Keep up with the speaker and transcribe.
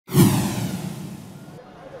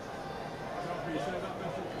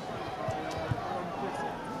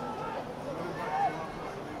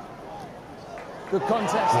Good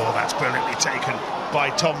contest. Oh, that's brilliantly taken by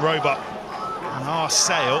Tom Roebuck. And our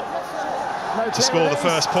Sale to score the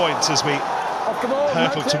first points as we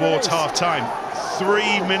hurtle towards half-time.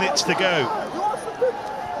 3 minutes to go.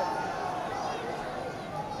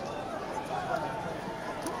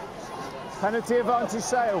 Penalty advantage,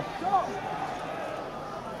 Sale.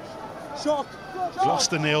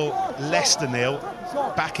 Gloucester 0, Leicester 0,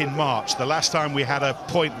 back in March. The last time we had a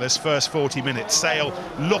pointless first 40 minutes. Sale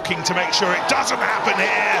looking to make sure it doesn't happen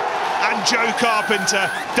here, and Joe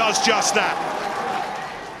Carpenter does just that.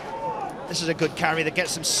 This is a good carry that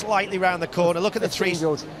gets them slightly round the corner. Look at the three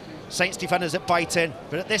Saints defenders that bite in,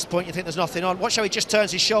 but at this point you think there's nothing on. Watch how he just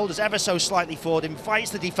turns his shoulders ever so slightly forward,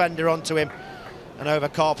 invites the defender onto him, and over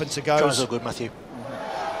Carpenter goes. Tries all good, Matthew.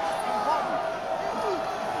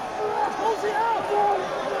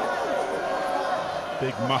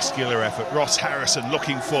 Big muscular effort. Ross Harrison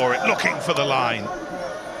looking for it, looking for the line.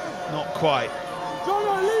 Not quite.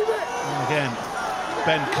 And again,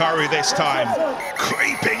 Ben Curry this time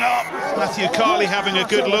creeping up. Matthew Carley having a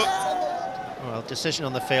good look. Well, decision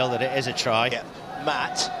on the field that it is a try. Yeah.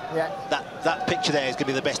 Matt, that picture there is going to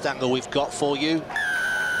be the best angle we've got for you.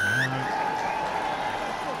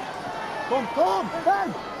 Come on,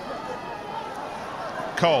 Ben!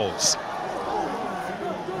 Coles.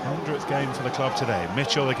 100th game for the club today.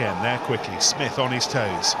 Mitchell again, there quickly. Smith on his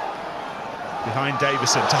toes. Behind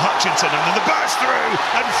Davison to Hutchinson, and then the burst through,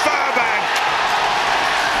 and Furbank!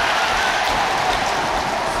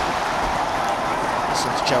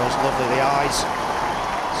 Jones, lovely, the eyes.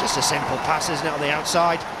 It's just a simple pass, isn't it, on the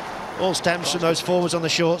outside? All stems from those forwards on the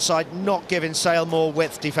short side, not giving Sale more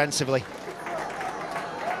width defensively.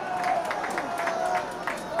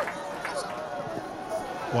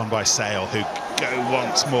 One by Sale, who go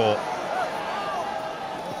once more.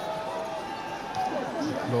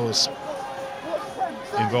 Laws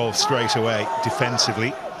involved straight away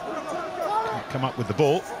defensively. Can't come up with the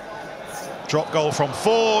ball. Drop goal from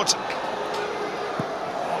Ford.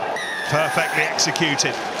 Perfectly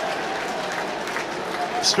executed.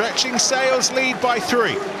 Stretching Sale's lead by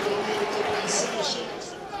 3.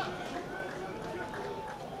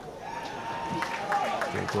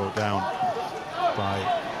 Ball brought down by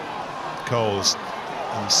Coles,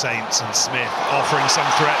 and Saints and Smith offering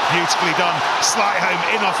some threat. Beautifully done. Slide home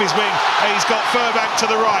in off his wing. And he's got Furbank to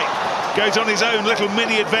the right. Goes on his own little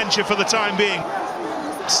mini adventure for the time being.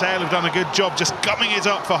 Sale have done a good job just gumming it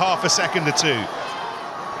up for half a second or two.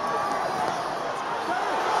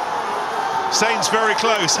 Saints very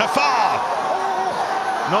close. Hafar!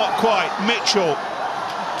 Not quite. Mitchell.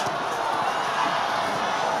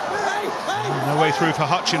 No way through for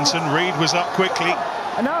Hutchinson. Reed was up quickly.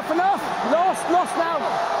 Enough. Lost now.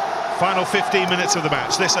 Final 15 minutes of the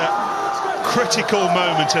match. This a critical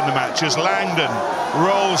moment in the match as Langdon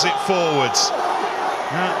rolls it forwards.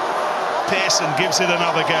 Pearson gives it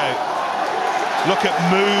another go. Look at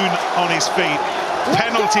Moon on his feet.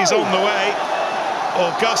 Penalties on the way.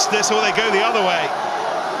 Augustus, or they go the other way.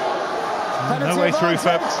 No way through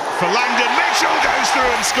for Langdon. Mitchell goes through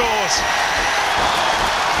and scores.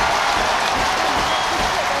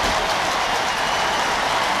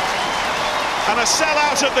 And a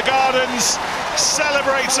sellout at the Gardens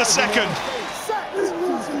celebrates a second.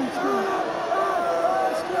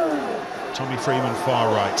 Tommy Freeman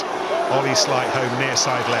far right. Ollie Slight home near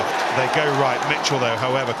side left. They go right. Mitchell, though,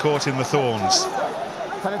 however, caught in the thorns.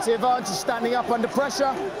 Penalty advantage, standing up under pressure.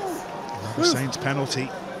 Another Saints penalty.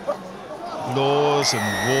 Laws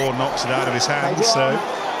and War knocks it out of his hands, so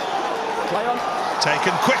Play on.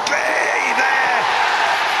 Taken quickly there.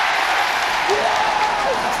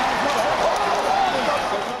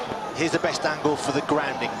 Here's the best angle for the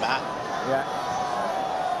grounding, Matt. Yeah.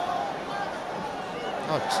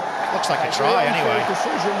 Oh, looks like a try anyway. The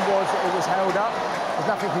decision was it was held up. There's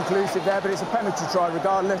nothing conclusive there, but it's a penalty try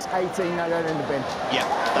regardless. 18, now going in the bin. Yeah.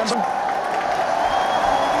 It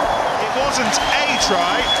wasn't a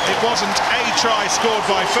try. It wasn't a try scored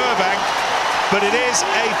by Furbank, but it is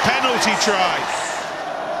a penalty try.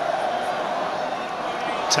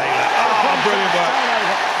 Taylor. Oh, brilliant work.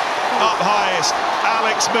 Up highest,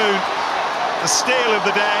 Alex Moon. The steal of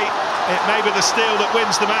the day. It may be the steal that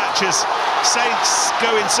wins the match as Saints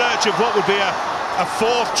go in search of what would be a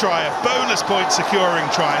fourth try, a bonus point securing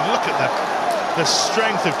try. And look at the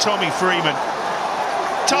strength of Tommy Freeman.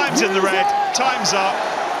 Time's in the red, time's up.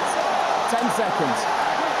 10 seconds.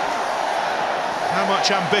 How much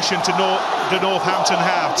ambition do Northampton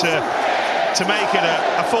have to make it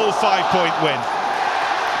a full 5-point win?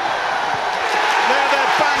 They're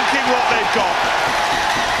banking what they've got.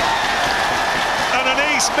 And an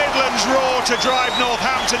East Midlands roar to drive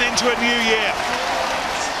Northampton into a new year.